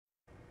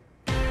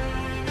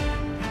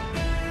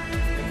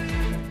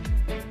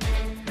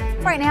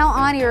Right now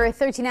on your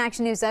 13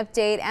 Action News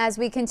update, as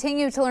we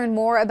continue to learn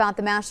more about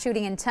the mass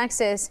shooting in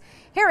Texas,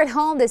 here at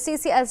home, the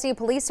CCSD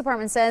Police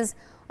Department says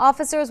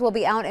officers will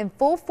be out in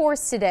full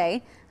force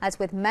today. That's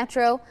with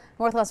Metro,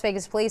 North Las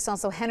Vegas Police,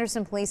 also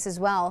Henderson Police as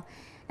well.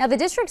 Now, the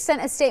district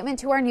sent a statement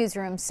to our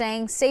newsroom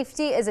saying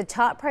safety is a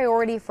top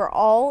priority for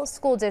all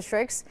school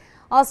districts.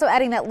 Also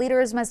adding that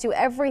leaders must do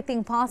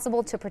everything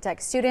possible to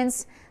protect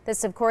students.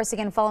 This, of course,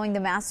 again following the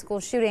mass school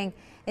shooting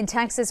in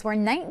Texas where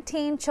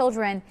 19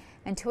 children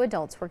and 2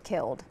 adults were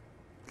killed.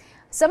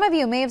 Some of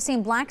you may have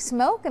seen black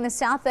smoke in the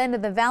south end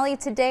of the valley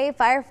today.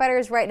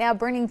 Firefighters right now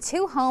burning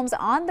 2 homes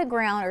on the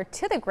ground, or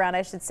to the ground,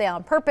 I should say,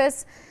 on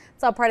purpose.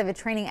 It's all part of a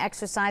training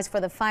exercise for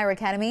the Fire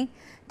Academy.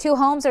 2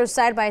 homes are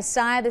side by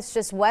side. This is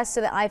just west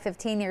of the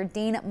I-15 near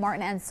Dean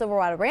Martin and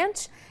Silverado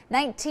Ranch.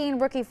 19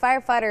 rookie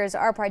firefighters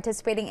are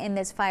participating in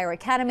this Fire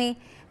Academy,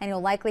 and you'll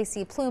likely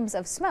see plumes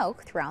of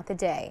smoke throughout the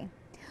day.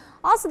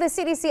 Also, the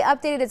CDC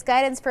updated its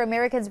guidance for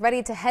Americans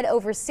ready to head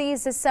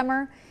overseas this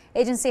summer.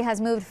 Agency has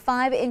moved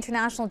 5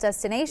 international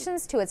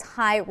destinations to its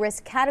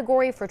high-risk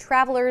category for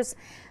travelers.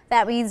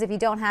 That means if you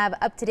don't have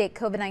up-to-date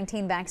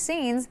COVID-19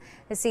 vaccines,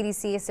 the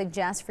CDC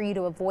suggests for you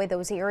to avoid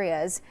those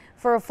areas.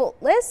 For a full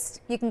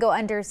list, you can go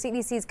under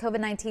CDC's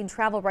COVID-19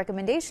 travel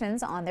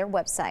recommendations on their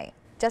website.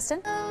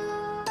 Justin?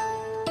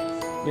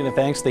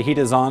 Thanks. The heat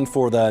is on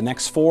for the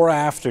next 4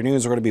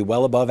 afternoons. We're going to be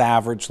well above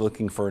average,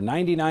 looking for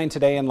 99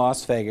 today in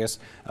Las Vegas.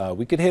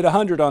 We could hit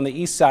 100 on the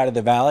east side of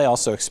the valley,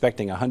 also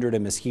expecting 100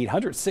 in Mesquite,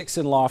 106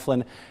 in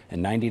Laughlin,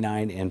 and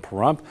 99 in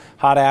Pahrump.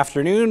 Hot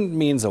afternoon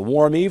means a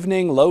warm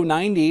evening, low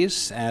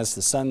 90s as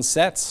the sun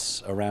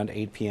sets around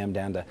 8 p.m.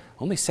 down to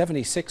only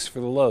 76 for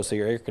the low, so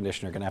your air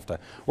conditioner going to have to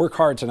work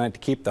hard tonight to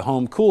keep the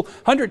home cool.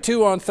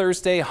 102 on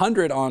Thursday,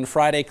 100 on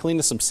Friday. Clean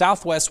to some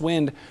southwest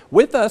wind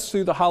with us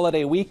through the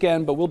holiday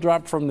weekend, but we'll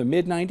drop from the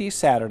mid-90s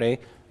Saturday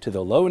to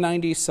the low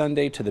 90s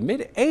Sunday to the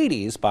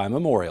mid-80s by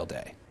Memorial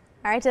Day.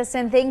 All right,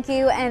 Justin, thank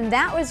you. And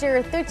that was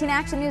your 13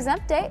 Action News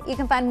update. You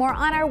can find more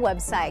on our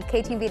website,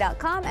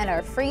 KTNV.com, and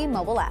our free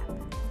mobile app.